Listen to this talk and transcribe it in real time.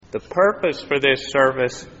The purpose for this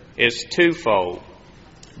service is twofold.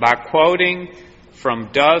 By quoting from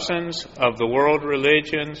dozens of the world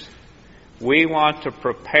religions, we want to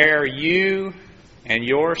prepare you and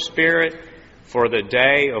your spirit for the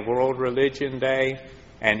day of World Religion Day.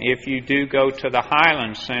 And if you do go to the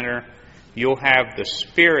Highland Center, you'll have the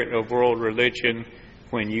spirit of world religion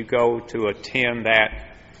when you go to attend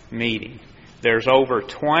that meeting. There's over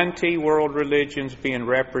 20 world religions being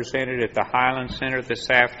represented at the Highland Center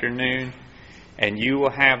this afternoon, and you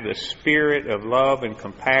will have the spirit of love and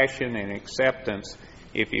compassion and acceptance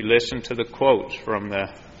if you listen to the quotes from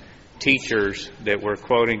the teachers that we're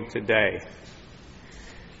quoting today.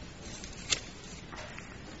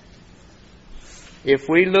 If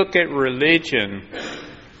we look at religion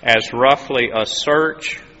as roughly a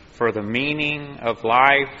search for the meaning of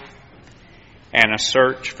life and a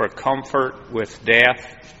search for comfort with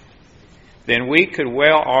death, then we could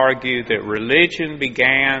well argue that religion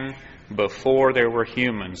began before there were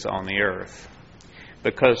humans on the earth.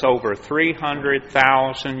 Because over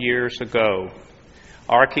 300,000 years ago,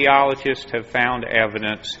 archaeologists have found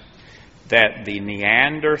evidence that the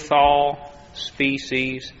Neanderthal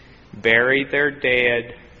species buried their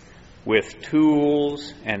dead with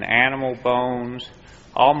tools and animal bones,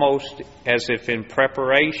 almost as if in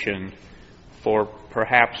preparation for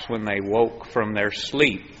perhaps when they woke from their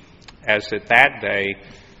sleep, as at that day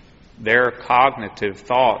their cognitive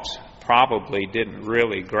thoughts probably didn't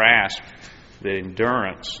really grasp the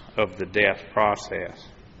endurance of the death process.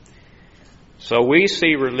 So we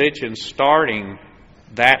see religion starting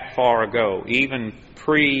that far ago, even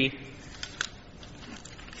pre-human.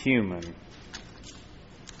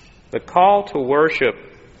 The call to worship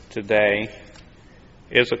today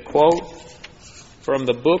is a quote from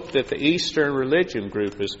the book that the Eastern Religion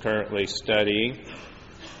Group is currently studying,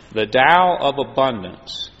 The Tao of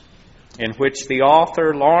Abundance, in which the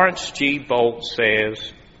author Lawrence G. Bolt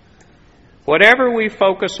says, "Whatever we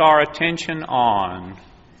focus our attention on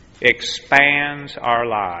expands our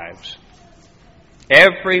lives.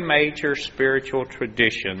 Every major spiritual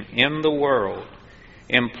tradition in the world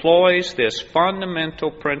employs this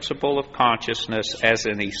fundamental principle of consciousness as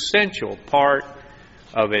an essential part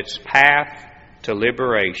of its path to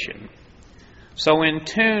liberation." So in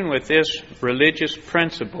tune with this religious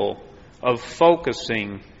principle of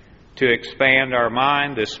focusing to expand our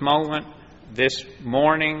mind this morning,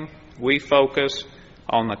 we focus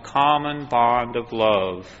on the common bond of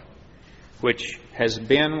love, which has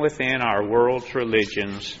been within our world's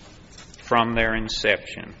religions from their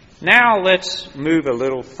inception. Now let's move a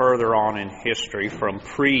little further on in history from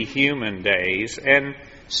pre-human days and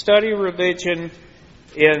study religion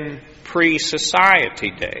in pre-society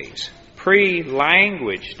days,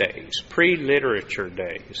 pre-language days, pre-literature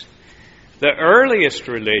days. The earliest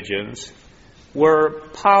religions were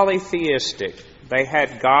polytheistic. They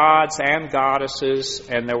had gods and goddesses,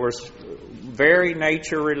 and there was very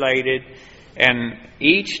nature-related, and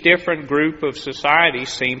each different group of society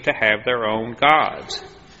seemed to have their own gods.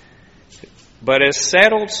 But as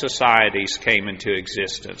settled societies came into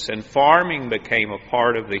existence and farming became a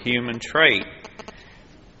part of the human trait,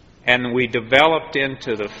 and we developed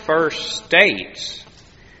into the first states,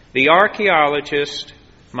 the archaeologist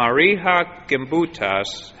Marija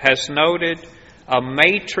Gimbutas has noted a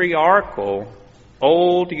matriarchal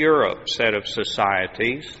Old Europe set of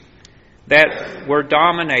societies that were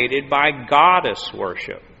dominated by goddess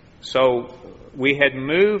worship. So we had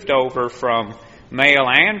moved over from male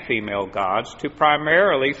and female gods to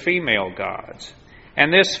primarily female gods.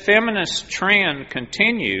 And this feminist trend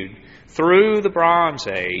continued through the Bronze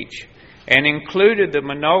Age and included the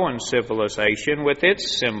Minoan civilization with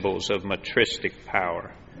its symbols of matristic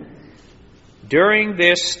power. During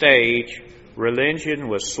this stage, religion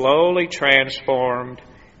was slowly transformed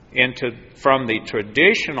from the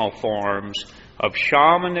traditional forms of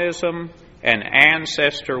shamanism and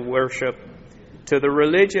ancestor worship to the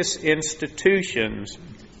religious institutions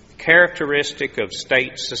characteristic of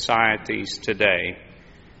state societies today.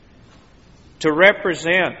 To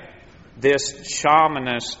represent this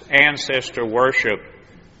shamanist ancestor worship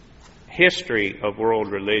history of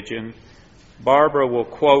world religion, Barbara will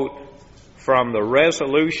quote from the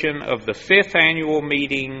resolution of the 5th annual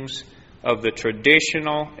meetings of the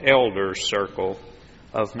Traditional Elders Circle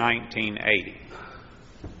of 1980.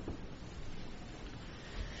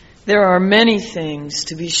 There are many things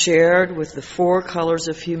to be shared with the 4 colors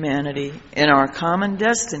of humanity in our common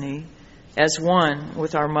destiny as one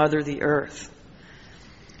with our Mother, the Earth.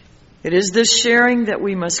 It is this sharing that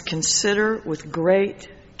we must consider with great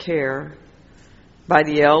care by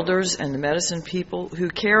the elders and the medicine people who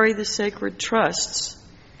carry the sacred trusts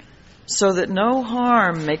so that no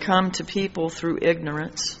harm may come to people through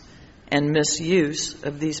ignorance and misuse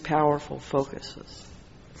of these powerful forces.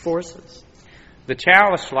 The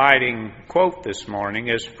chalice lighting quote this morning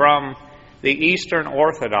is from the Eastern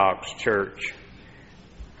Orthodox Church,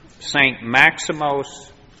 St.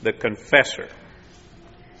 Maximus the Confessor.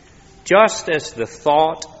 Just as the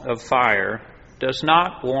thought of fire does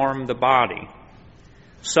not warm the body,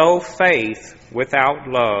 so faith without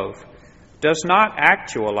love does not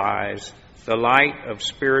actualize the light of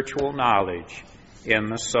spiritual knowledge in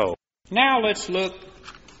the soul. Now let's look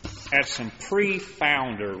at some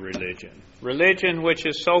pre-founder religion which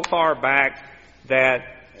is so far back that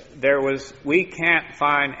we can't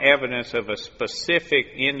find evidence of a specific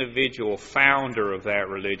individual founder of that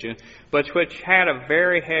religion, but which had a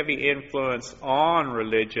very heavy influence on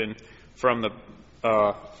religion from the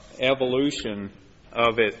evolution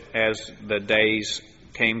of it as the days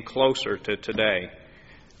came closer to today.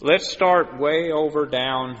 Let's start way over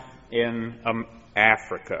down in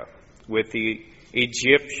Africa with the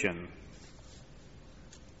Egyptian.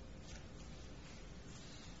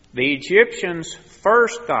 The Egyptians'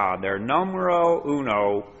 first god, their numero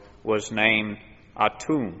uno, was named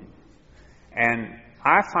Atum. And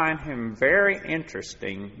I find him very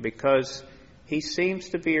interesting because he seems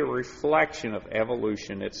to be a reflection of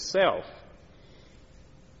evolution itself.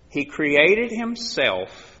 He created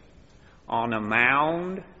himself on a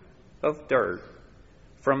mound of dirt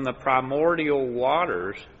from the primordial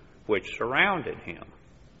waters which surrounded him.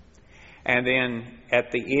 And then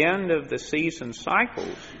at the end of the season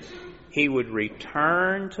cycles, he would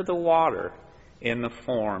return to the water in the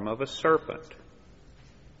form of a serpent.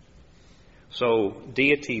 So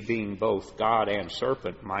deity being both God and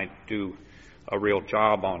serpent might do a real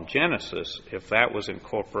job on Genesis if that was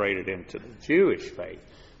incorporated into the Jewish faith.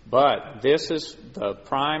 But this is the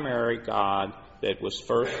primary God that was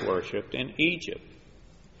first worshipped in Egypt.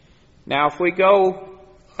 Now if we go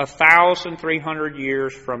 1,300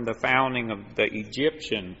 years from the founding of the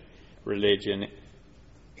Egyptian religion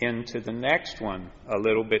into the next one, a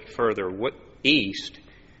little bit further east,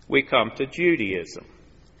 we come to Judaism.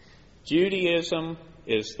 Judaism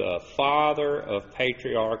is the father of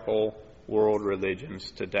patriarchal world religions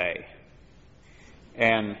today.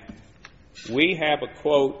 And we have a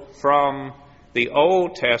quote from the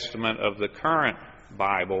Old Testament of the current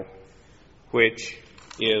Bible, which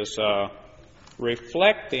is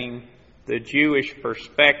reflecting the Jewish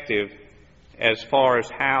perspective as far as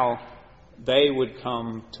how they would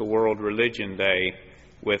come to World Religion Day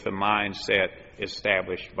with a mindset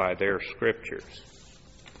established by their scriptures.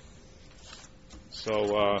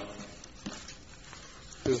 So,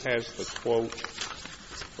 who has the quote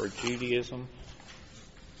for Judaism?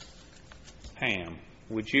 Pam,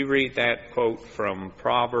 would you read that quote from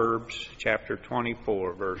Proverbs chapter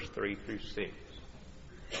 24, verse 3 through 6?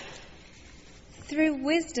 Through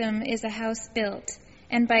wisdom is a house built,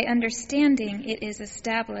 and by understanding it is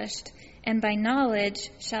established, and by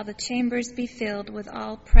knowledge shall the chambers be filled with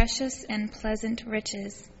all precious and pleasant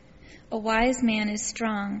riches. A wise man is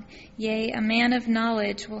strong, yea, a man of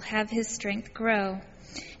knowledge will have his strength grow,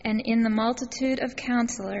 and in the multitude of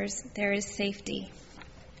counselors there is safety.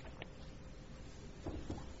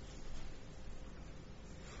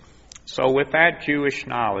 So with that Jewish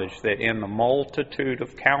knowledge that in the multitude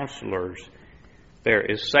of counselors there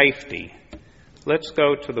is safety, let's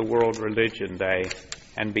go to the World Religion Day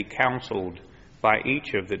and be counseled by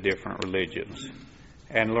each of the different religions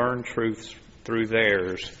and learn truths through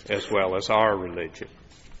theirs as well as our religion.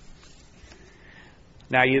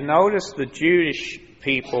 Now you notice the Jewish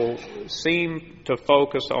people seem to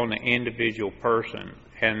focus on the individual person,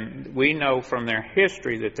 and we know from their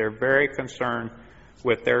history that they're very concerned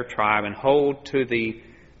with their tribe and hold to the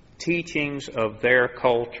teachings of their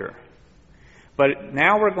culture. But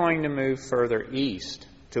now we're going to move further east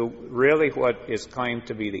to really what is claimed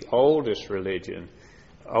to be the oldest religion.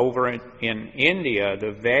 Over in India,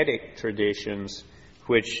 the Vedic traditions,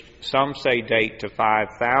 which some say date to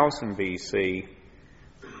 5000 BC,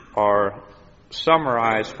 are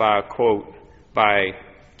summarized by a quote by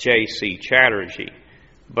J.C. Chatterjee.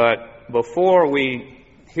 But before we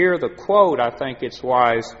hear the quote, I think it's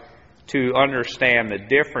wise to understand the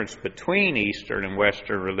difference between Eastern and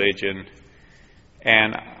Western religion.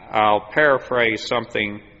 And I'll paraphrase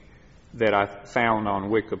something that I found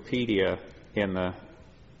on Wikipedia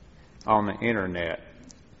on the internet.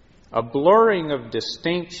 A blurring of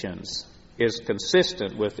distinctions is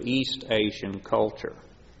consistent with East Asian culture,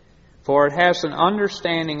 for it has an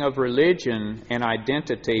understanding of religion and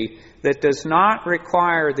identity that does not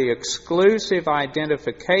require the exclusive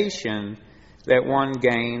identification that one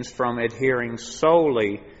gains from adhering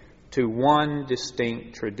solely to one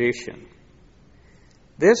distinct tradition.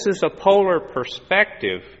 This is a polar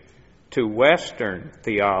perspective to Western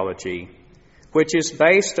theology, which is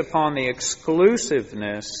based upon the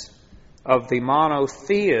exclusiveness of the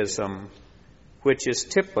monotheism which is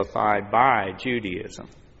typified by Judaism.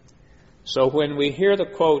 So when we hear the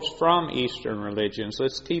quotes from Eastern religions,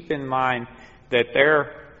 let's keep in mind that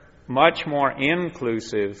they're much more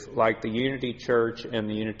inclusive, like the Unity Church and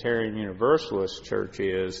the Unitarian Universalist Church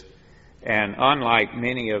is, and unlike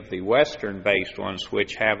many of the Western-based ones,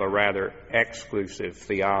 which have a rather exclusive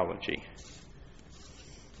theology.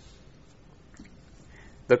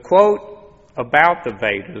 The quote about the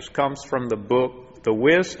Vedas comes from the book The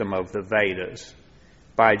Wisdom of the Vedas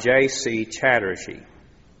by J.C. Chatterjee.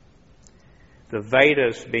 The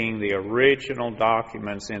Vedas being the original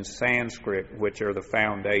documents in Sanskrit, which are the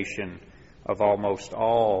foundation of almost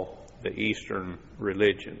all the Eastern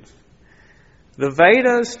religions. The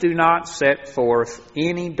Vedas do not set forth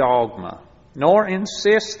any dogma, nor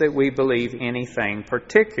insist that we believe anything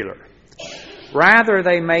particular. Rather,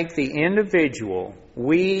 they make the individual,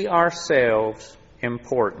 we ourselves,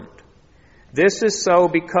 important. This is so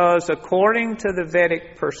because, according to the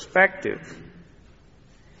Vedic perspective,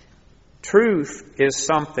 truth is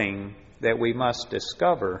something that we must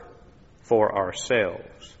discover for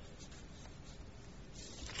ourselves.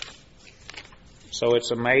 So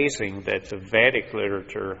it's amazing that the Vedic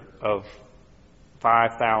literature of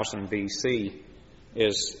 5000 BC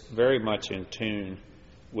is very much in tune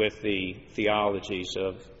with the theologies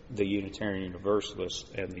of the Unitarian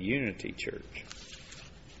Universalists and the Unity Church.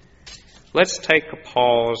 Let's take a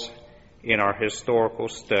pause in our historical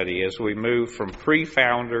study as we move from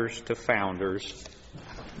pre-founders to founders.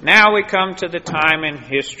 Now we come to the time in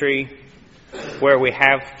history where we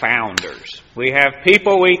have founders. We have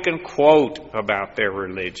people we can quote about their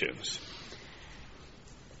religions.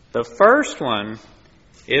 The first one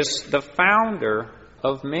is the founder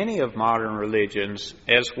of many of modern religions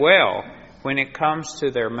as well, when it comes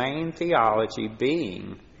to their main theology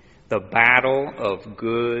being the battle of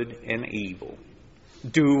good and evil,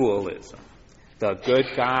 dualism, the good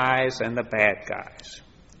guys and the bad guys.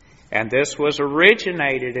 And this was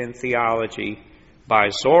originated in theology by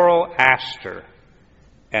Zoroaster,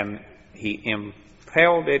 and he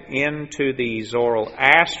impelled it into the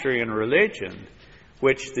Zoroastrian religion,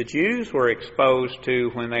 which the Jews were exposed to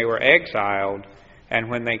when they were exiled, and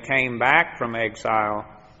when they came back from exile,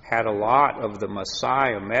 had a lot of the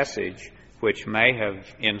Messiah message, which may have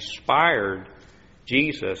inspired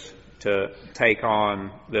Jesus to take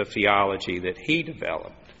on the theology that he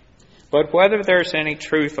developed. But whether there's any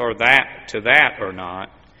truth to that or not,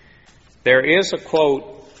 there is a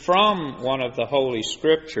quote from one of the Holy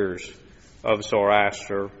Scriptures of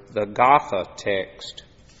Zoroaster, the Gatha text,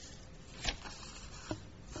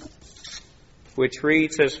 which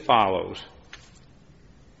reads as follows: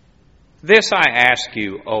 "This I ask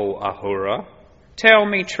you, O Ahura, tell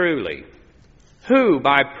me truly, who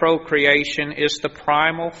by procreation is the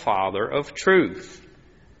primal father of truth?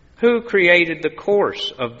 Who created the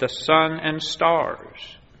course of the sun and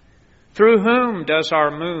stars? Through whom does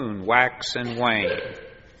our moon wax and wane?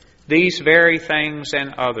 These very things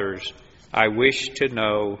and others I wish to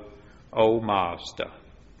know, O Mazda."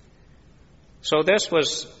 So this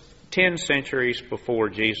was 10 centuries before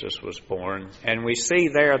Jesus was born, and we see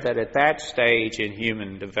there that at that stage in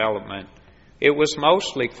human development, it was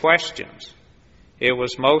mostly questions. It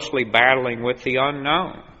was mostly battling with the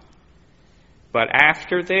unknown. But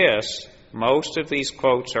after this, most of these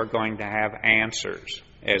quotes are going to have answers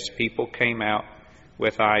as people came out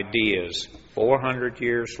with ideas. 400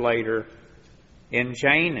 years later, in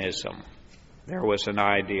Jainism, there was an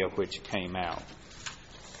idea which came out.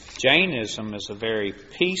 Jainism is a very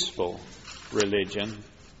peaceful religion.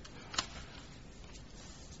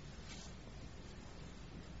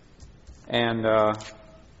 And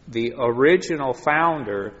the original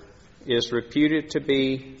founder is reputed to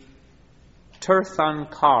be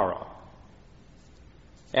Tirthankara.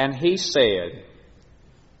 And he said,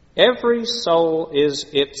 "Every soul is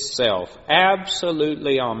itself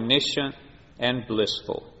absolutely omniscient and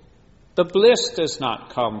blissful. The bliss does not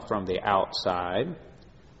come from the outside.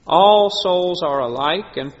 All souls are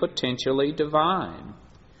alike and potentially divine.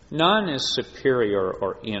 None is superior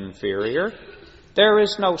or inferior. There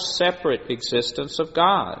is no separate existence of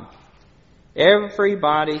God.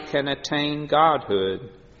 Everybody can attain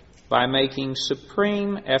godhood by making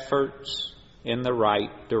supreme efforts in the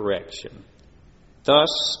right direction. Thus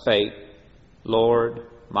spake Lord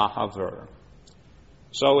Mahavir."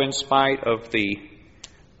 So in spite of the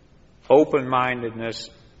open-mindedness,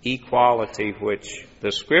 equality which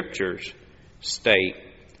the Scriptures state,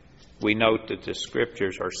 we note that the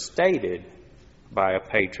Scriptures are stated by a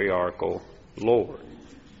patriarchal Lord.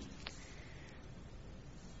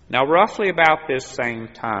 Now, roughly about this same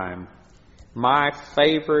time, my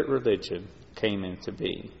favorite religion came into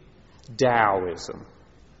being, Taoism.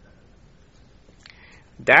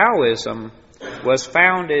 Taoism was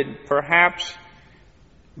founded perhaps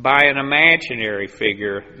by an imaginary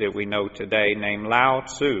figure that we know today named Lao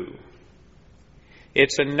Tzu.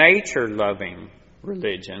 It's a nature-loving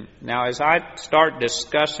religion. Now, as I start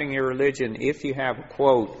discussing your religion, if you have a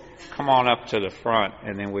quote, come on up to the front,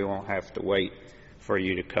 and then we won't have to wait for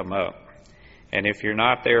you to come up. And if you're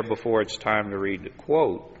not there before it's time to read the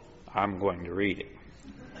quote, I'm going to read it.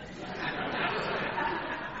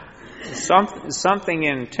 Something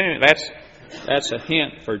in tune. That's a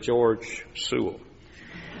hint for George Sewell.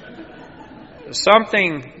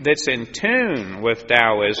 Something that's in tune with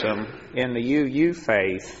Taoism in the UU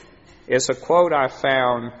faith is a quote I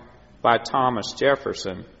found by Thomas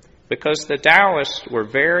Jefferson, because the Taoists were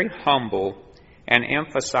very humble and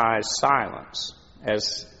emphasized silence.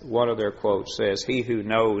 As one of their quotes says, "He who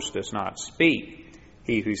knows does not speak.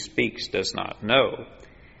 He who speaks does not know."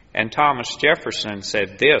 And Thomas Jefferson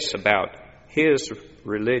said this about his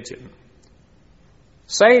religion: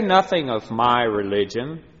 "Say nothing of my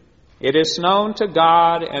religion. It is known to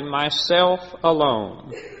God and myself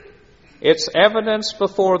alone. Its evidence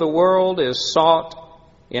before the world is sought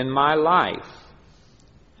in my life.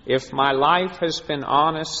 If my life has been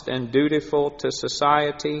honest and dutiful to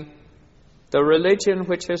society, the religion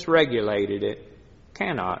which has regulated it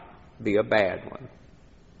cannot be a bad one."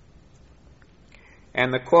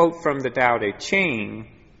 And the quote from the Tao Te Ching,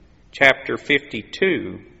 chapter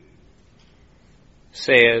 52,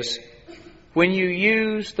 says, "When you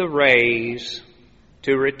use the rays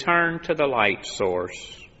to return to the light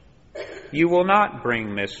source, you will not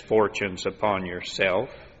bring misfortunes upon yourself.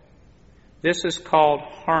 This is called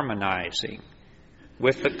harmonizing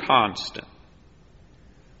with the constant."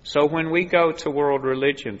 So when we go to World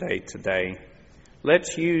Religion Day today,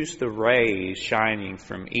 let's use the rays shining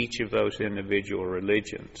from each of those individual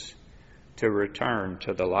religions to return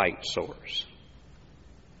to the light source.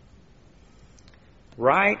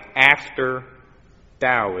 Right after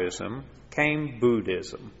Taoism came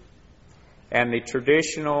Buddhism, and the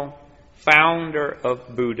traditional founder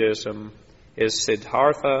of Buddhism is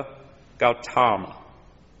Siddhartha Gautama,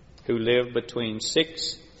 who lived between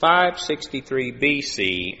 563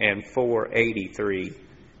 BC and 483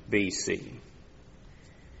 BC.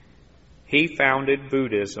 He founded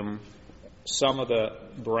Buddhism, some of the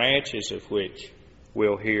branches of which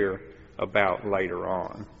we'll hear about later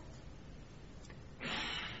on.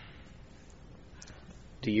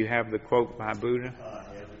 Do you have the quote by Buddha?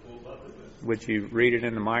 I have the quote by Buddha. Would you read it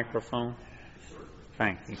in the microphone? Sure.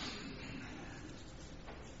 Thank you.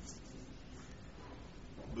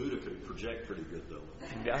 Buddha could project pretty good, though.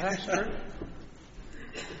 Yeah, that's true.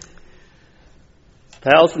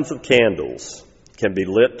 Thousands of candles can be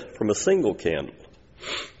lit from a single candle,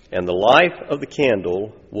 and the life of the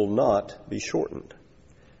candle will not be shortened.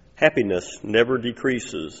 Happiness never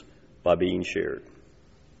decreases by being shared.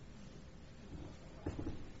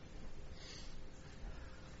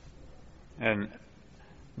 And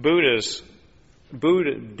Buddhism's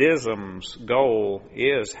goal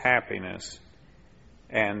is happiness,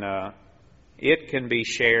 and it can be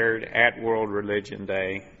shared at World Religion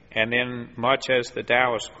Day. And then, much as the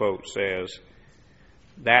Taoist quote says,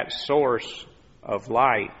 that source of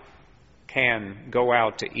light can go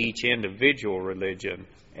out to each individual religion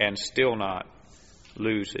and still not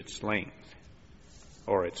lose its length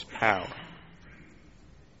or its power.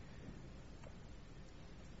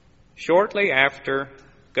 Shortly after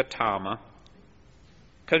Gautama,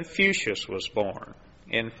 Confucius was born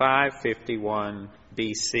in 551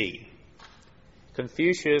 BC.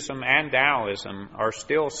 Confucianism and Taoism are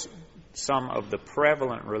still some of the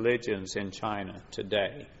prevalent religions in China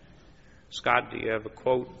today. Scott, do you have a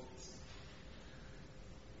quote?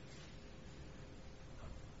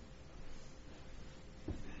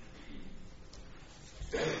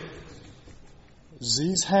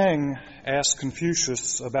 Zhang asked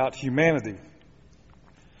Confucius about humanity.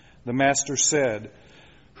 The master said,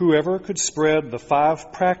 "Whoever could spread the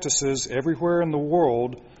 5 practices everywhere in the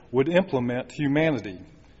world would implement humanity."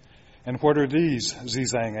 "And what are these?"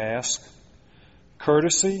 Zhang asked.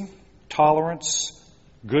 "Courtesy, tolerance,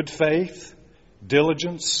 good faith,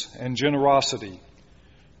 diligence, and generosity.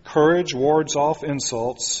 Courage wards off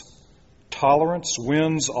insults. Tolerance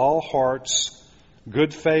wins all hearts.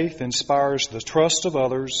 Good faith inspires the trust of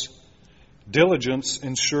others. Diligence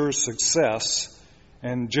ensures success.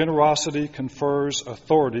 And generosity confers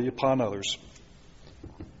authority upon others."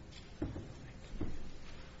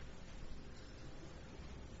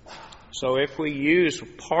 So if we use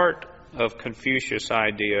part of Confucius'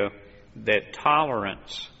 idea that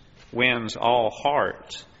tolerance wins all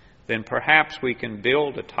hearts, then perhaps we can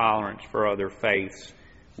build a tolerance for other faiths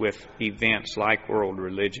with events like world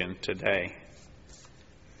religion today.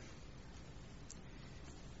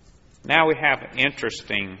 Now we have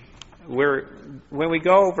interesting, when we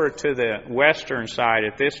go over to the Western side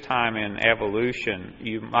at this time in evolution,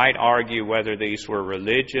 you might argue whether these were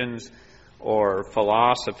religions or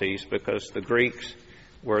philosophies, because the Greeks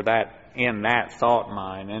were in that thought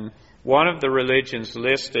mind. And one of the religions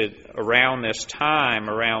listed around this time,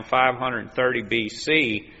 around 530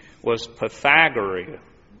 BC, was Pythagoreanism,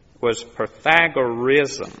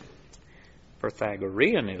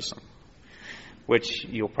 which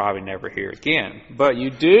you'll probably never hear again. But you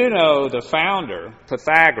do know the founder,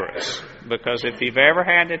 Pythagoras, because if you've ever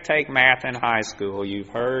had to take math in high school, you've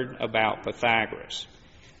heard about Pythagoras.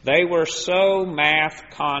 They were so math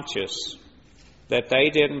conscious that they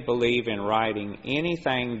didn't believe in writing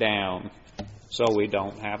anything down, so we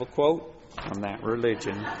don't have a quote from that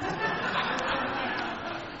religion.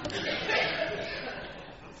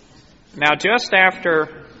 Now, just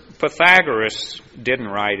after Pythagoras didn't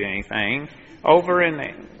write anything, over in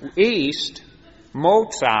the East,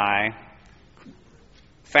 Mozai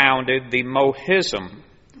founded the Mohism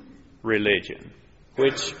religion,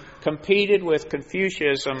 which competed with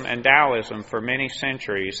Confucianism and Taoism for many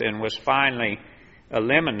centuries and was finally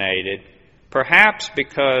eliminated, perhaps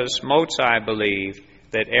because Mozai believed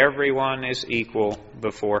that everyone is equal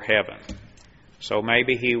before heaven. So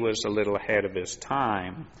maybe he was a little ahead of his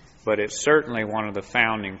time, but it's certainly one of the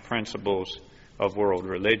founding principles of World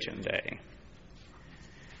Religion Day.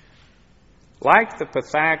 Like the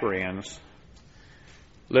Pythagoreans,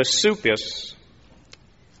 Leucippus,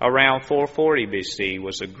 around 440 BC,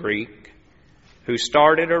 was a Greek who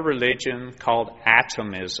started a religion called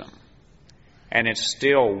atomism. And it's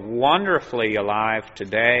still wonderfully alive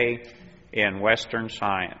today in Western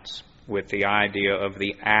science with the idea of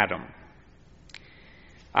the atom.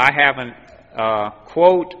 I have a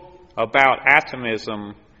quote about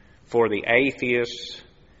atomism for the atheists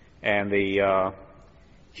and the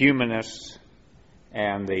humanists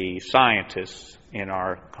and the scientists in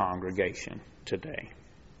our congregation today,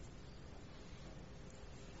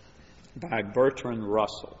 by Bertrand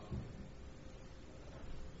Russell.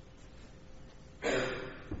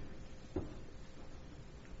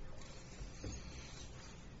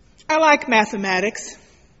 I like mathematics.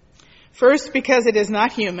 First, because it is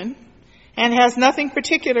not human and has nothing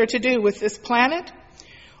particular to do with this planet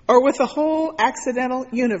or with the whole accidental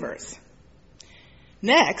universe.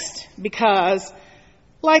 Next, because,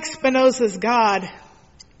 like Spinoza's God,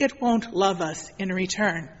 it won't love us in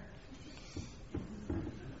return.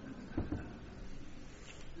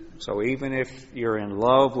 So even if you're in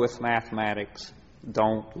love with mathematics,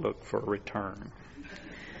 don't look for return.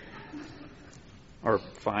 Or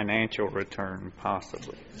financial return,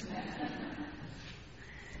 possibly.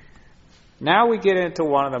 Now we get into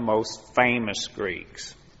one of the most famous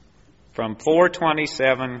Greeks. From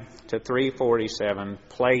 427 to 347,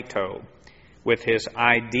 Plato, with his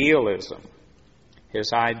idealism,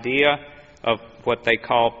 his idea of what they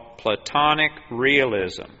call Platonic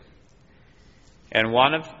realism. And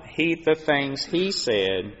one of the things he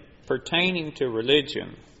said pertaining to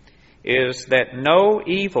religion is that no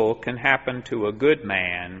evil can happen to a good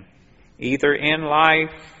man, either in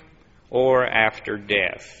life or after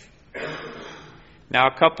death. Now,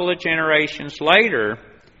 a couple of generations later,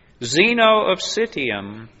 Zeno of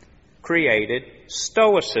Citium created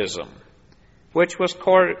Stoicism, which was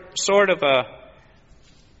sort of a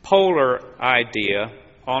polar idea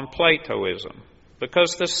on Platoism,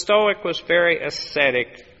 because the Stoic was very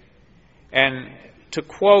ascetic, and to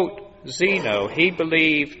quote Zeno, he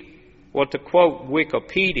believed, well, to quote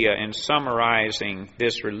Wikipedia in summarizing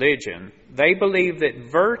this religion, they believe that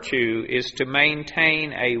virtue is to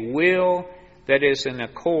maintain a will that is in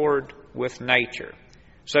accord with nature.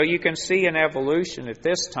 So you can see in evolution at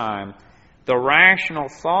this time, the rational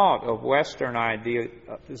thought of Western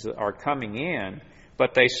ideas are coming in,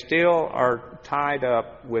 but they still are tied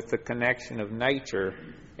up with the connection of nature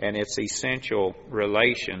and its essential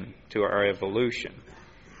relation to our evolution.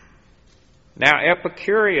 Now,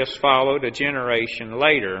 Epicurus followed a generation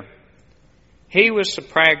later. He was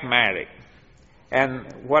pragmatic.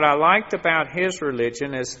 And what I liked about his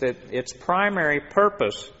religion is that its primary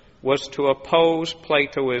purpose was to oppose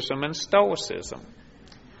Platoism and Stoicism.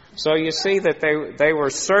 So you see that they were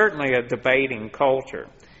certainly a debating culture.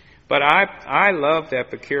 But I loved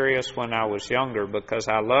Epicurus when I was younger because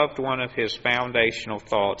I loved one of his foundational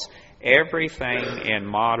thoughts, everything in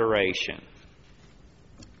moderation.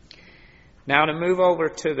 Now to move over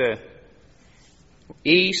to the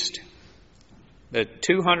east, the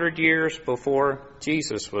 200 years before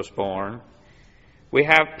Jesus was born, we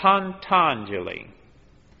have Patanjali,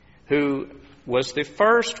 who was the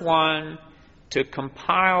first one to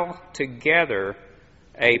compile together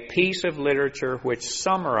a piece of literature which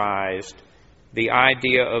summarized the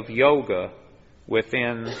idea of yoga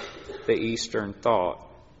within the Eastern thought.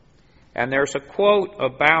 And there's a quote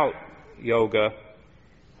about yoga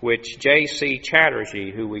which J.C.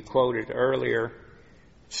 Chatterjee, who we quoted earlier,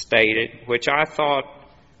 stated, which I thought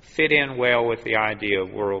fit in well with the idea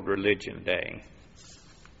of World Religion Day.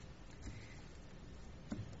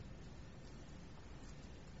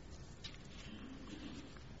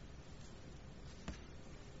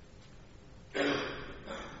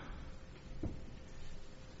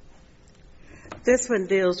 This one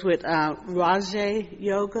deals with Raja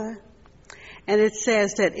Yoga, and it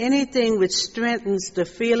says that anything which strengthens the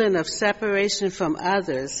feeling of separation from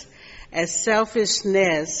others, as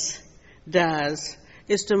selfishness does,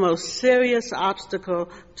 is the most serious obstacle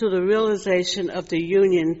to the realization of the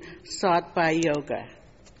union sought by yoga.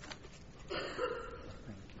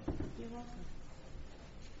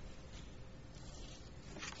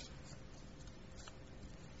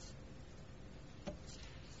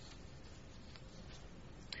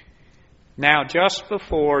 Now, just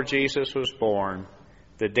before Jesus was born,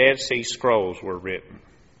 the Dead Sea Scrolls were written.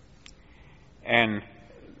 And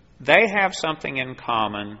they have something in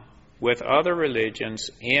common with other religions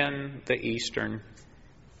in the Eastern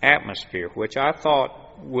atmosphere, which I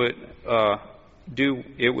thought would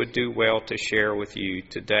do well to share with you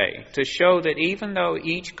today, to show that even though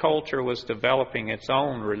each culture was developing its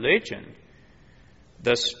own religion,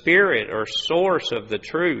 the spirit or source of the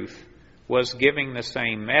truth was giving the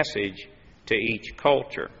same message to each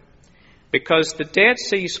culture. Because the Dead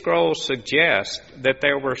Sea Scrolls suggest that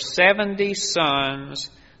there were 70 sons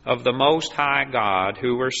of the Most High God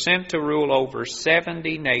who were sent to rule over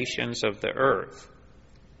 70 nations of the earth.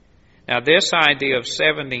 Now, this idea of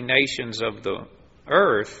 70 nations of the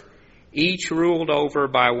earth, each ruled over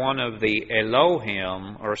by one of the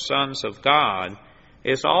Elohim, or sons of God,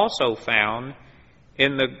 is also found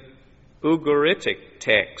in the Ugaritic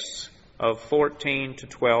texts of 14 to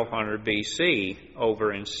 1200 BC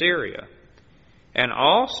over in Syria. And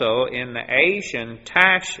also in the Asian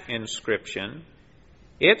Tash inscription,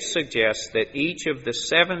 it suggests that each of the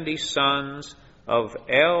 70 sons of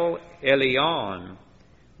El Elyon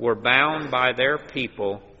were bound by their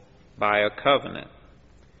people by a covenant.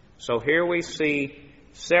 So here we see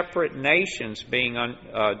separate nations being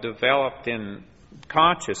developed in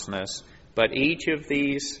consciousness, but each of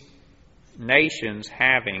these nations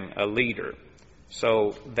having a leader.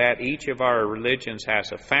 So that each of our religions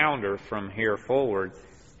has a founder from here forward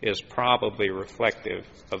is probably reflective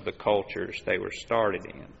of the cultures they were started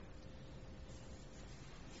in.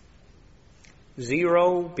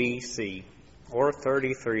 0 BC or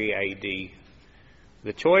 33 AD.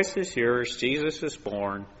 The choice is yours. Jesus is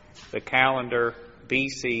born. The calendar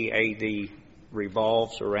BC AD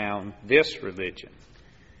revolves around this religion,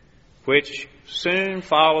 which soon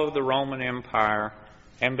followed the Roman Empire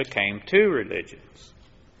and became two religions,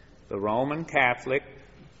 the Roman Catholic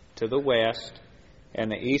to the west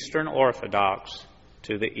and the Eastern Orthodox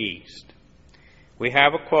to the east. We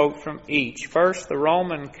have a quote from each. First, the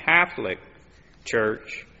Roman Catholic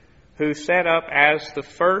Church, who set up as the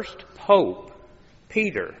first pope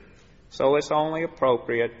Peter. So it's only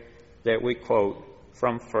appropriate that we quote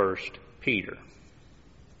from 1 Peter.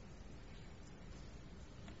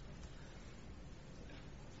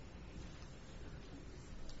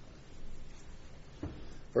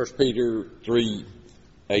 First Peter 3,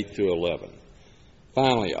 8 through 11.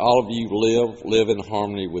 Finally, all of you live in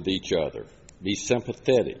harmony with each other. Be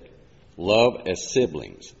sympathetic. Love as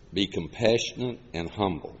siblings. Be compassionate and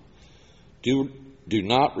humble. Do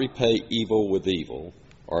not repay evil with evil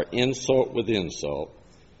or insult with insult,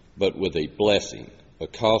 but with a blessing,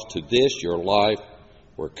 because to this your life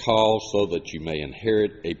were called so that you may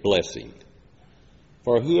inherit a blessing.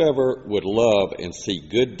 For whoever would love and see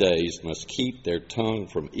good days must keep their tongue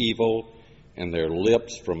from evil and their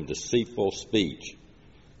lips from deceitful speech.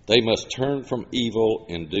 They must turn from evil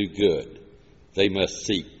and do good. They must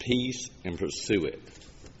seek peace and pursue it.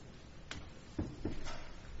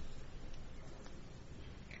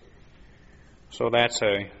 So that's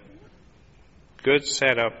a good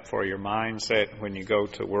setup for your mindset when you go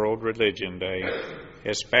to World Religion Day,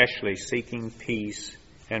 especially seeking peace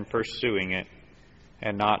and pursuing it,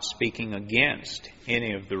 and not speaking against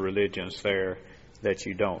any of the religions there that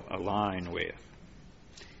you don't align with.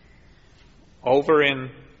 Over in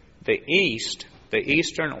the East, the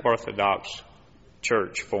Eastern Orthodox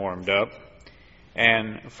Church formed up.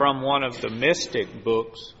 And from one of the mystic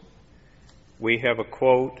books, we have a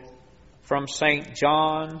quote from St.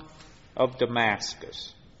 John of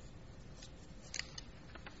Damascus.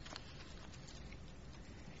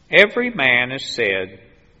 Every man is said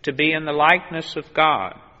to be in the likeness of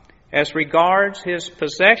God, as regards his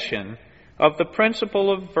possession of the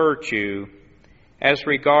principle of virtue, as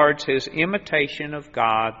regards his imitation of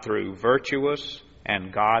God through virtuous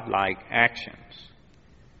and godlike actions.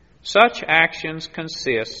 Such actions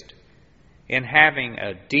consist in having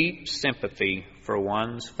a deep sympathy for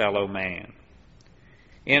one's fellow man,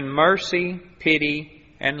 in mercy, pity,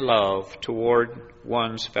 and love toward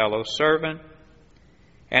one's fellow servant,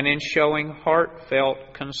 and in showing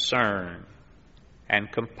heartfelt concern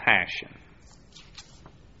and compassion.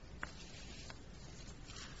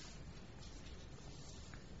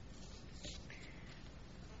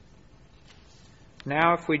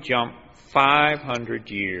 Now, if we jump 500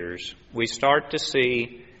 years, we start to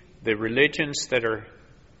see the religions that are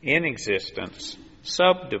in existence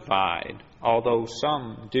subdivide, although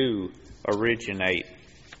some do originate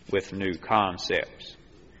with new concepts.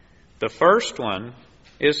 The first one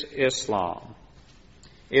is Islam.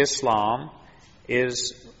 Islam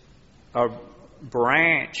is a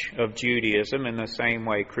branch of Judaism in the same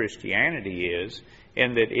way Christianity is,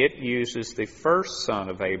 in that it uses the first son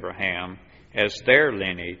of Abraham as their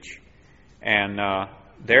lineage, and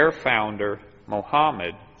their founder,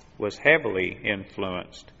 Muhammad, was heavily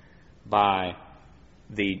influenced by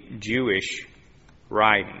the Jewish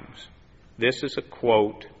writings. This is a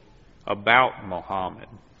quote about Muhammad.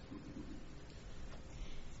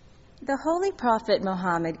 The holy prophet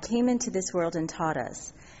Muhammad came into this world and taught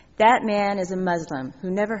us. That man is a Muslim who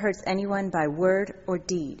never hurts anyone by word or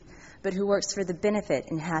deed, but who works for the benefit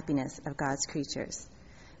and happiness of God's creatures.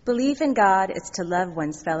 Belief in God is to love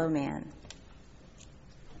one's fellow man.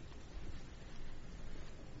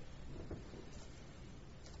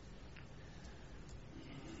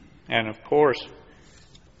 And of course,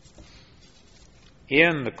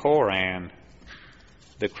 in the Koran,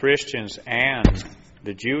 the Christians and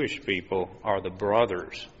the Jewish people are the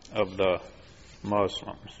brothers of the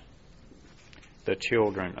Muslims, the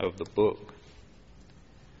children of the book.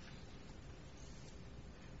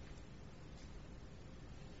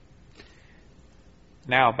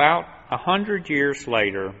 Now, about 100 years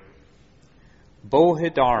later,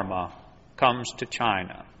 Bodhidharma comes to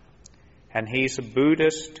China, and he's a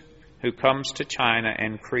Buddhist who comes to China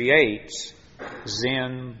and creates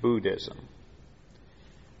Zen Buddhism.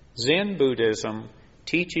 Zen Buddhism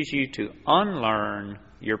teaches you to unlearn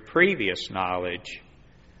your previous knowledge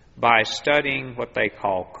by studying what they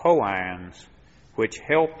call koans, which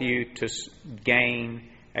help you to gain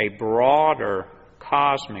a broader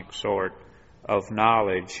cosmic sort of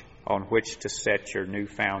knowledge on which to set your new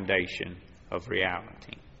foundation of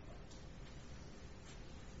reality.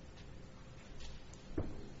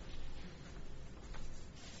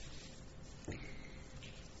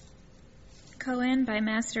 Koan by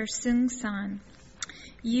Master Seung San.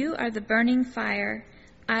 You are the burning fire,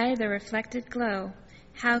 I the reflected glow.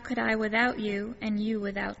 How could I without you, and you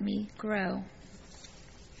without me, grow?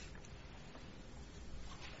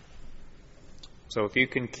 So if you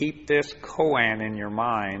can keep this koan in your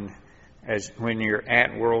mind as when you're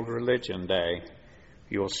at World Religion Day,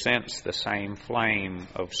 you'll sense the same flame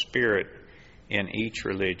of spirit in each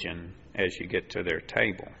religion as you get to their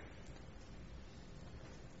table.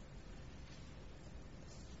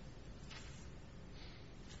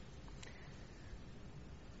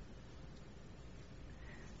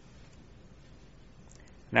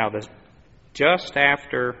 Now, just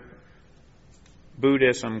after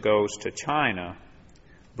Buddhism goes to China,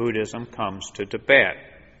 Buddhism comes to Tibet,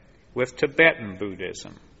 with Tibetan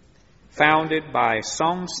Buddhism, founded by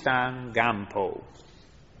Songstan Gampo.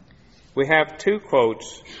 We have two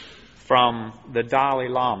quotes from the Dalai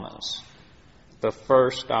Lamas. The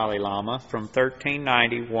first Dalai Lama from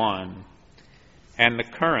 1391 and the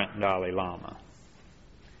current Dalai Lama.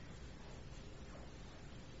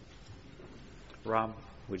 Rob,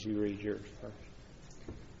 would you read yours first?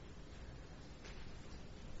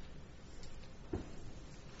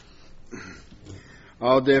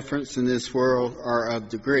 All difference in this world are of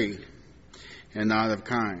degree and not of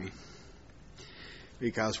kind,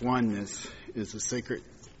 because oneness is the secret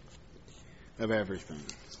of everything.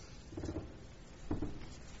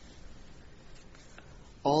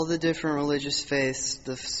 All the different religious faiths,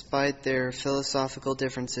 despite their philosophical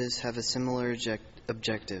differences, have a similar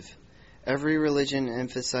objective. Every religion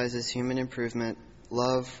emphasizes human improvement,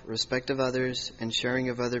 love, respect of others, and sharing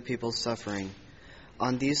of other people's suffering.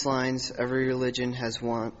 On these lines, every religion has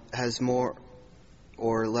more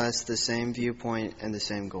or less the same viewpoint and the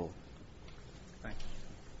same goal. Thank you.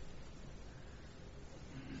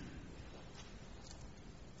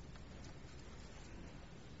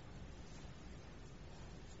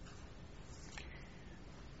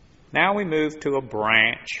 Now we move to a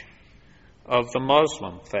branch of the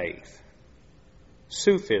Muslim faith,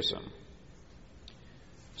 Sufism.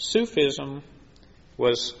 Sufism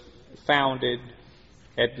was founded,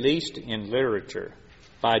 at least in literature,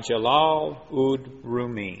 by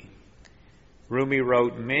Jalal-ud-Rumi. Rumi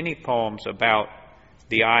wrote many poems about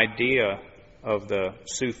the idea of the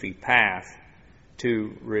Sufi path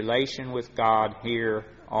to relation with God here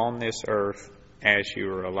on this earth as you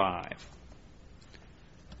are alive.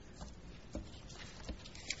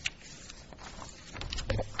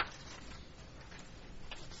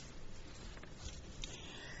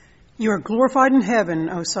 You are glorified in heaven,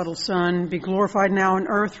 O subtle Son. Be glorified now on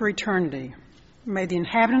earth for eternity. May the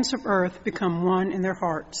inhabitants of earth become one in their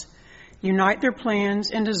hearts. Unite their plans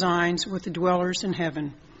and designs with the dwellers in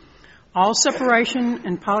heaven. All separation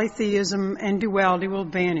and polytheism and duality will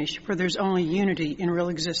vanish, for there's only unity in real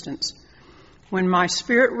existence. When my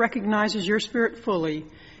spirit recognizes your spirit fully,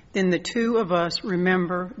 then the two of us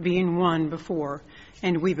remember being one before,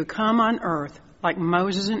 and we become on earth like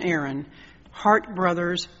Moses and Aaron, heart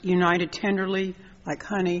brothers united tenderly like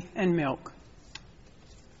honey and milk.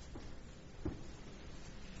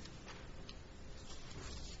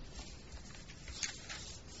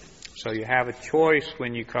 So you have a choice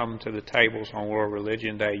when you come to the tables on World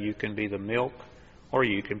Religion Day. You can be the milk or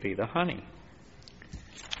you can be the honey.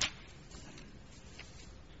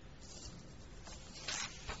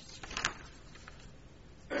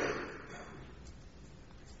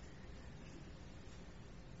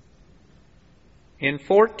 In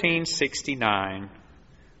 1469,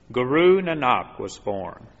 Guru Nanak was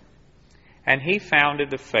born, and he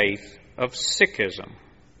founded the faith of Sikhism,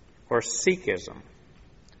 or Sikhism.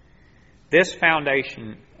 This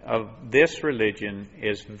foundation of this religion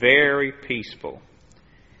is very peaceful,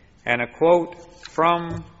 and a quote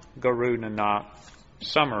from Guru Nanak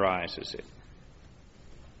summarizes it.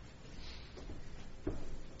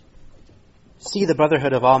 See the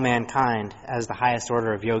brotherhood of all mankind as the highest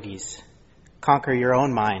order of yogis. Conquer your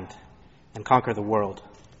own mind and conquer the world.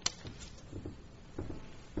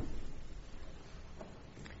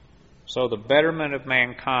 So the betterment of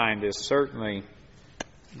mankind is certainly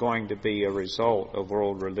going to be a result of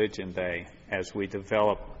World Religion Day as we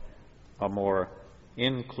develop a more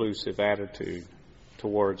inclusive attitude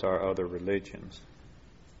towards our other religions.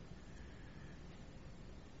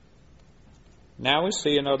 Now we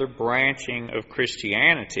see another branching of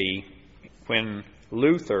Christianity when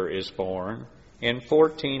Luther is born in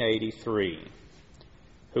 1483,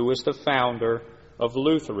 who was the founder of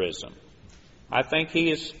Lutheranism. I think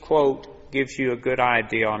his quote gives you a good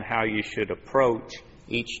idea on how you should approach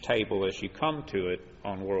each table as you come to it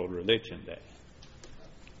on World Religion Day.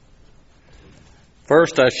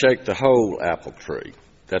 First I shake the whole apple tree,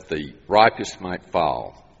 that the ripest might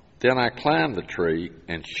fall. Then I climb the tree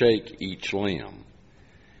and shake each limb,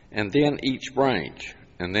 and then each branch,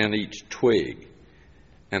 and then each twig,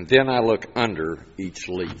 and then I look under each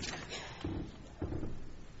leaf.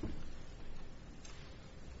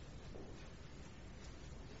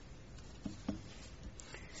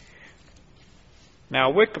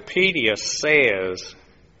 Now, Wikipedia says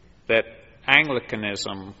that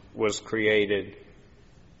Anglicanism was created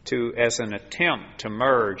as an attempt to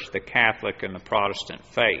merge the Catholic and the Protestant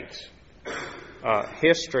faiths.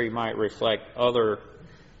 History might reflect other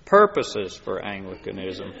purposes for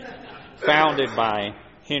Anglicanism, founded by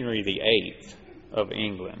Henry VIII of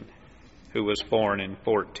England, who was born in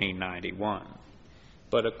 1491.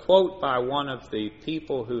 But a quote by one of the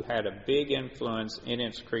people who had a big influence in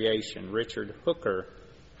its creation, Richard Hooker,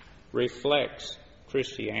 reflects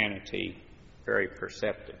Christianity very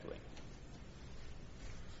perceptively.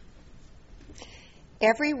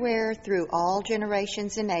 Everywhere through all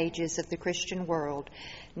generations and ages of the Christian world,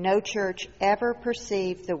 no church ever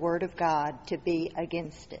perceived the Word of God to be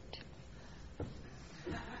against it.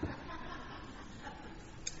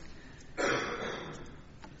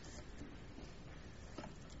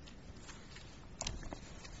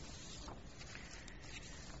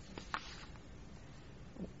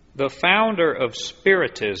 The founder of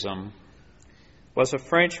Spiritism was a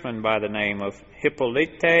Frenchman by the name of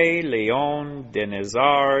Hippolyte Léon de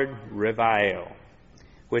Nézard Réveil,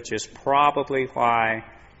 which is probably why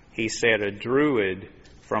he said a druid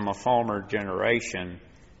from a former generation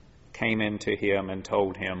came into him and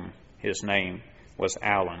told him his name was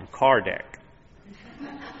Allan Kardec.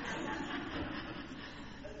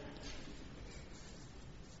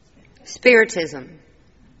 Spiritism.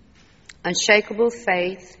 Unshakable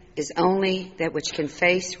faith is only that which can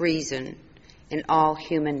face reason in all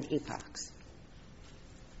human epochs.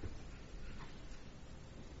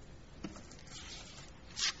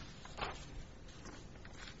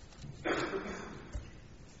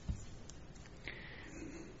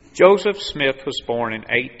 Joseph Smith was born in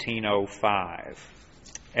 1805,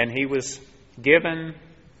 and he was given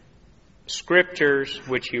scriptures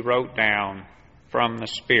which he wrote down from the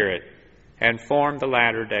Spirit and formed the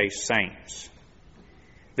Latter-day Saints.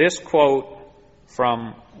 This quote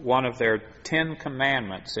from one of their 10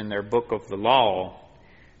 commandments in their book of the law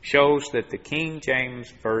shows that the King James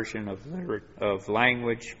Version of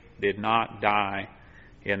language did not die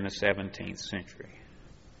in the 17th century.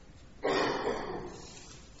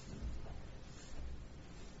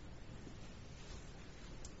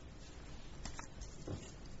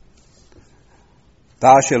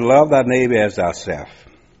 Thou shalt love thy neighbor as thyself.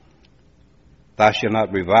 Thou shalt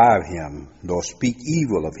not revile him, nor speak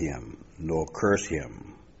evil of him, nor curse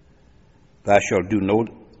him. Thou shalt do no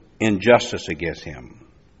injustice against him,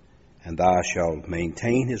 and thou shalt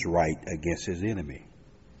maintain his right against his enemy.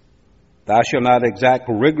 Thou shalt not exact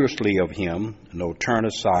rigorously of him, nor turn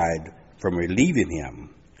aside from relieving him.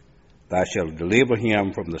 Thou shalt deliver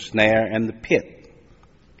him from the snare and the pit,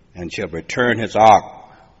 and shalt return his ark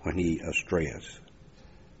when he astrays.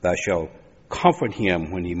 Thou shalt comfort him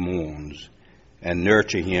when he mourns, and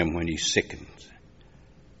nurture him when he sickens.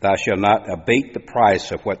 Thou shalt not abate the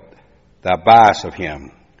price of what thou buyest of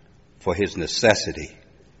him for his necessity,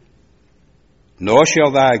 nor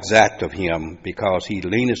shalt thou exact of him because he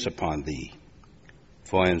leaneth upon thee.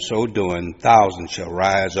 For in so doing thousands shall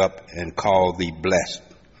rise up and call thee blessed,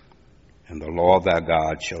 and the Lord thy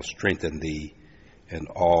God shall strengthen thee in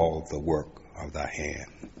all the work of thy hand.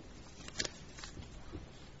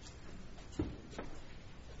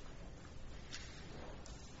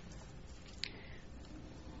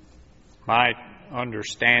 My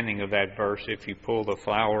understanding of that verse, if you pull the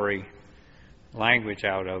flowery language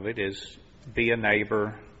out of it, is be a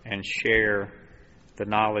neighbor and share the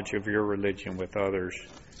knowledge of your religion with others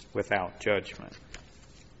without judgment.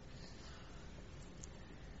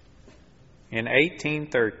 In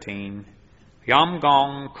 1813,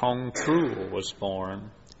 Yamgong Kongtrul was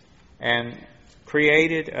born and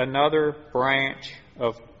created another branch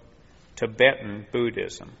of Tibetan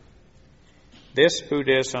Buddhism. This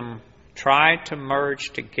Buddhism tried to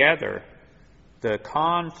merge together the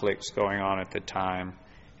conflicts going on at the time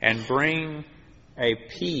and bring a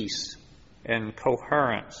peace and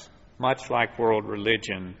coherence, much like World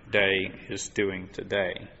Religion Day is doing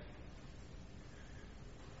today.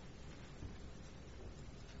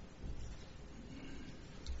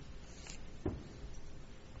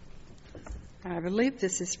 I believe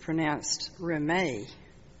this is pronounced Ramey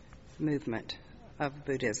movement of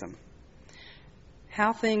Buddhism.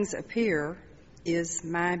 How things appear is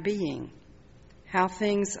my being. How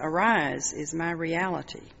things arise is my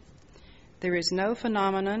reality. There is no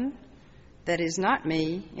phenomenon that is not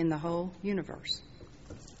me in the whole universe.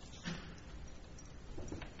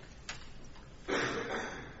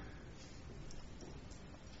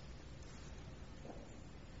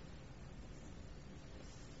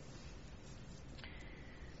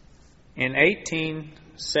 In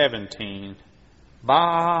 1817,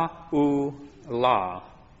 Baha'u'llah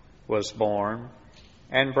was born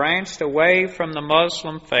and branched away from the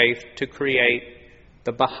Muslim faith to create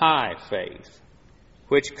the Baha'i faith,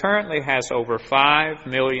 which currently has over 5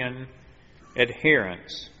 million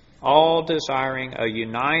adherents, all desiring a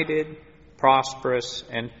united, prosperous,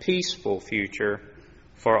 and peaceful future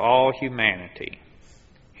for all humanity.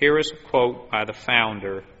 Here is a quote by the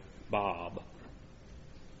founder, Bob.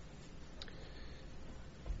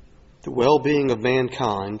 The well-being of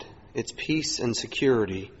mankind, its peace and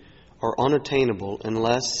security, are unattainable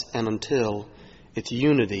unless and until its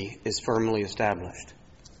unity is firmly established.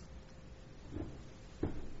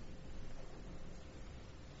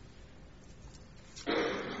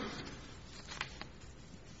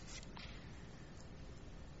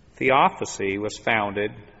 Theosophy was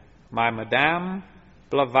founded by Madame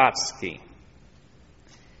Blavatsky,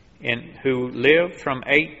 who lived from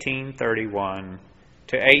 1831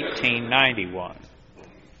 to 1891.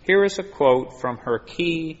 Here is a quote from her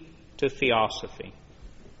Key to Theosophy.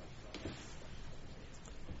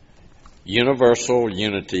 Universal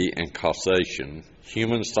unity and causation,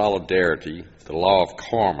 human solidarity, the law of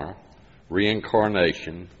karma,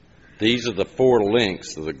 reincarnation, these are the 4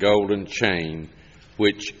 links of the golden chain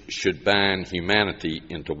which should bind humanity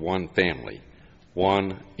into one family,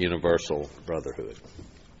 one universal brotherhood.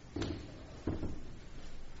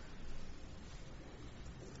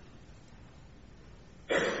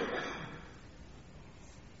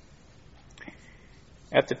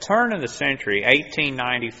 At the turn of the century,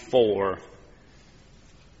 1894,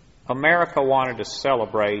 America wanted to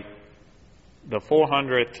celebrate the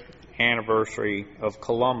 400th anniversary of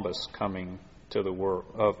Columbus coming to the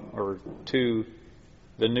world, to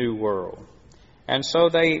the New World. And so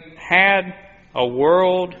they had a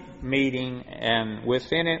world meeting, and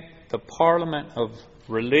within it, the Parliament of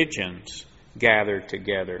Religions gathered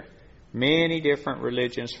together. Many different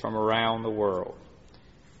religions from around the world.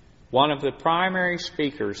 One of the primary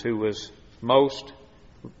speakers who was most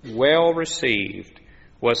well received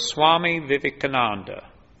was Swami Vivekananda,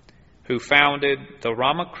 who founded the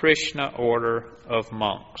Ramakrishna order of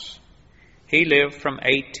monks. He lived from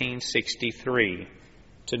 1863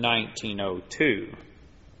 to 1902.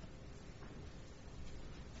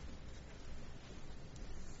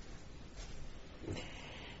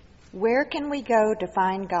 Where can we go to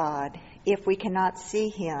find God if we cannot see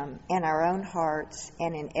Him in our own hearts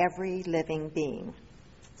and in every living being?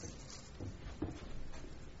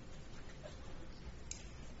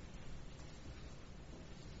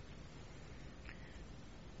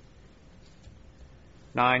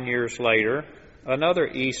 Nine years later, another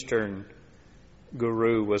Eastern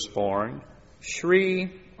guru was born, Sri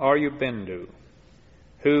Aurobindo,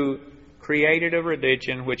 who created a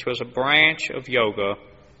religion which was a branch of yoga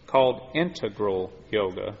called integral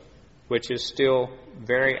yoga, which is still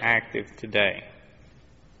very active today.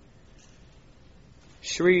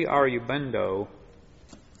 Sri Aurobindo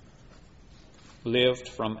lived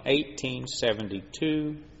from 1872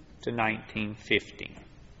 to 1950.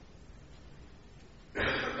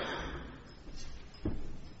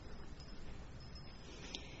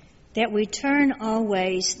 That we turn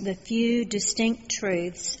always the few distinct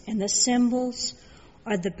truths and the symbols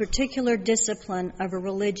or the particular discipline of a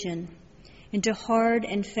religion into hard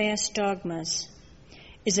and fast dogmas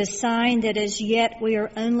is a sign that as yet we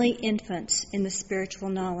are only infants in the spiritual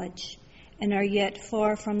knowledge and are yet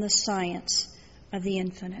far from the science of the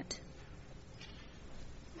infinite.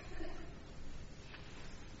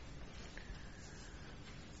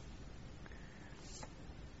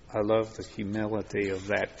 I love the humility of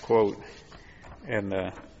that quote and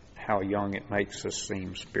how young it makes us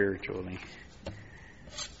seem spiritually.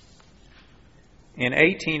 In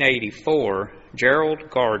 1884, Gerald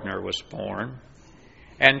Gardner was born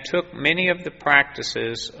and took many of the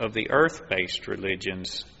practices of the earth-based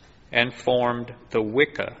religions and formed the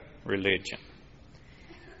Wicca religion.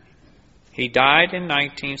 He died in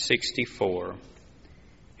 1964.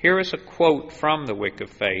 Here is a quote from the Wicca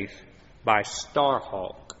faith by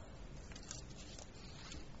Starhawk.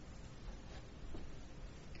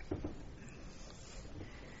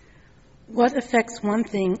 What affects one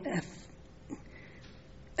thing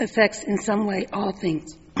affects in some way all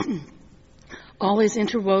things. All is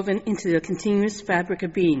interwoven into the continuous fabric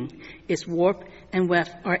of being. Its warp and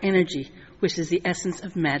weft are energy, which is the essence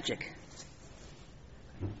of magic.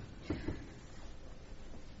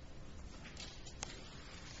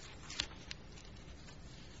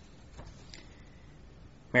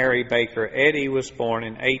 Mary Baker Eddy was born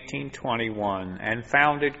in 1821 and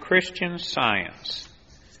founded Christian Science.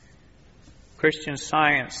 Christian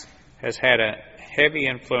Science has had a heavy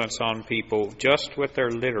influence on people just with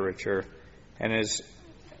their literature and is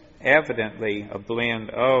evidently a blend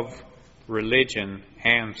of religion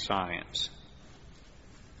and science.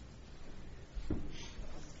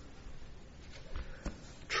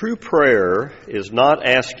 True prayer is not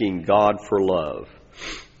asking God for love.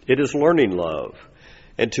 It is learning love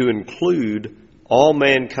and to include all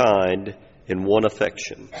mankind in one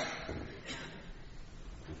affection.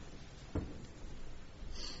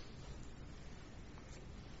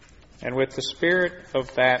 And with the spirit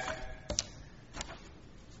of that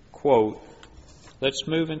quote, let's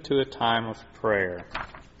move into a time of prayer.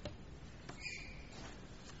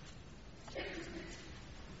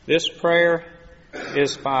 This prayer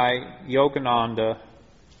is by Yogananda.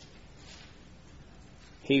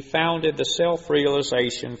 He founded the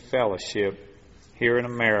Self-Realization Fellowship here in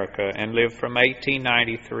America and lived from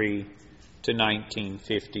 1893 to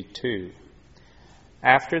 1952.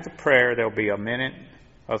 After the prayer, there'll be a minute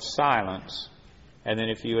of silence, and then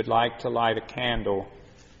if you would like to light a candle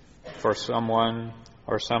for someone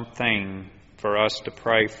or something for us to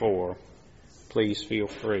pray for, please feel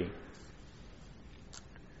free.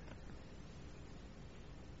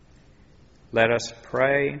 Let us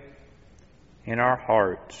pray in our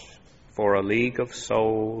hearts for a league of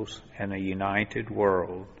souls and a united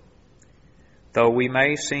world. Though we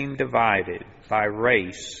may seem divided by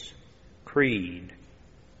race, creed,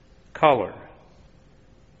 color,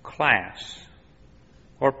 class,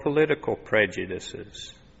 or political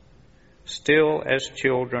prejudices, still as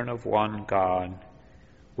children of one God,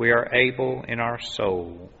 we are able in our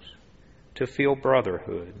souls to feel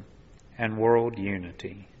brotherhood and world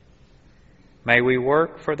unity. May we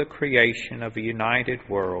work for the creation of a united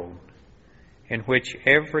world in which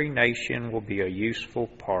every nation will be a useful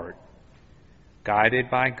part, guided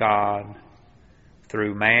by God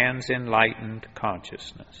through man's enlightened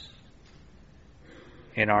consciousness.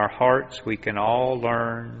 In our hearts we can all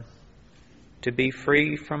learn to be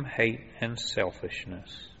free from hate and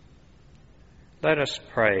selfishness. Let us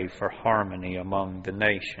pray for harmony among the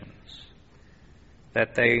nations,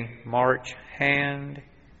 that they march hand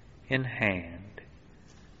in hand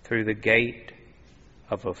through the gate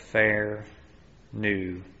of a fair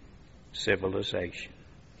new civilization.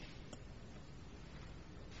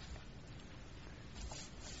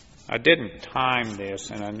 I didn't time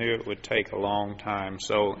this, and I knew it would take a long time,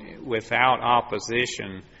 so without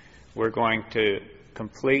opposition, we're going to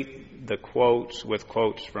complete the quotes with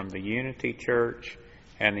quotes from the Unity Church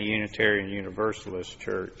and the Unitarian Universalist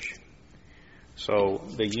Church. So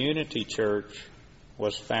the Unity Church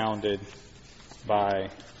was founded by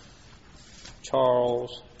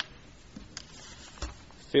Charles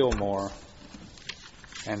Fillmore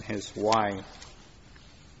and his wife.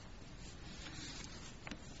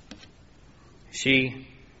 She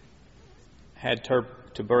had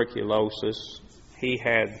tuberculosis. He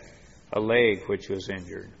had a leg which was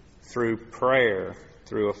injured. Through prayer,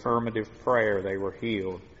 through affirmative prayer, they were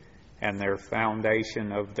healed. And their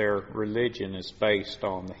foundation of their religion is based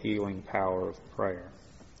on the healing power of prayer.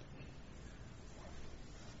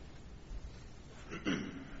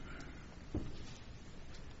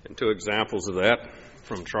 And two examples of that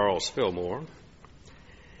from Charles Fillmore.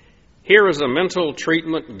 Here is a mental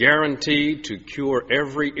treatment guaranteed to cure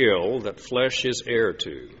every ill that flesh is heir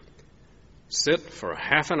to. Sit for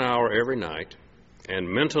half an hour every night and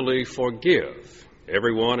mentally forgive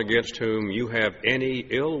everyone against whom you have any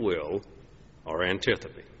ill will or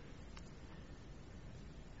antipathy.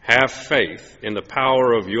 Have faith in the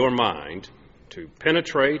power of your mind to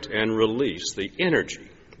penetrate and release the energy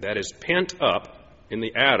that is pent up in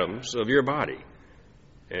the atoms of your body,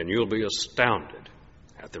 and you'll be astounded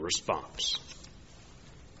at the response.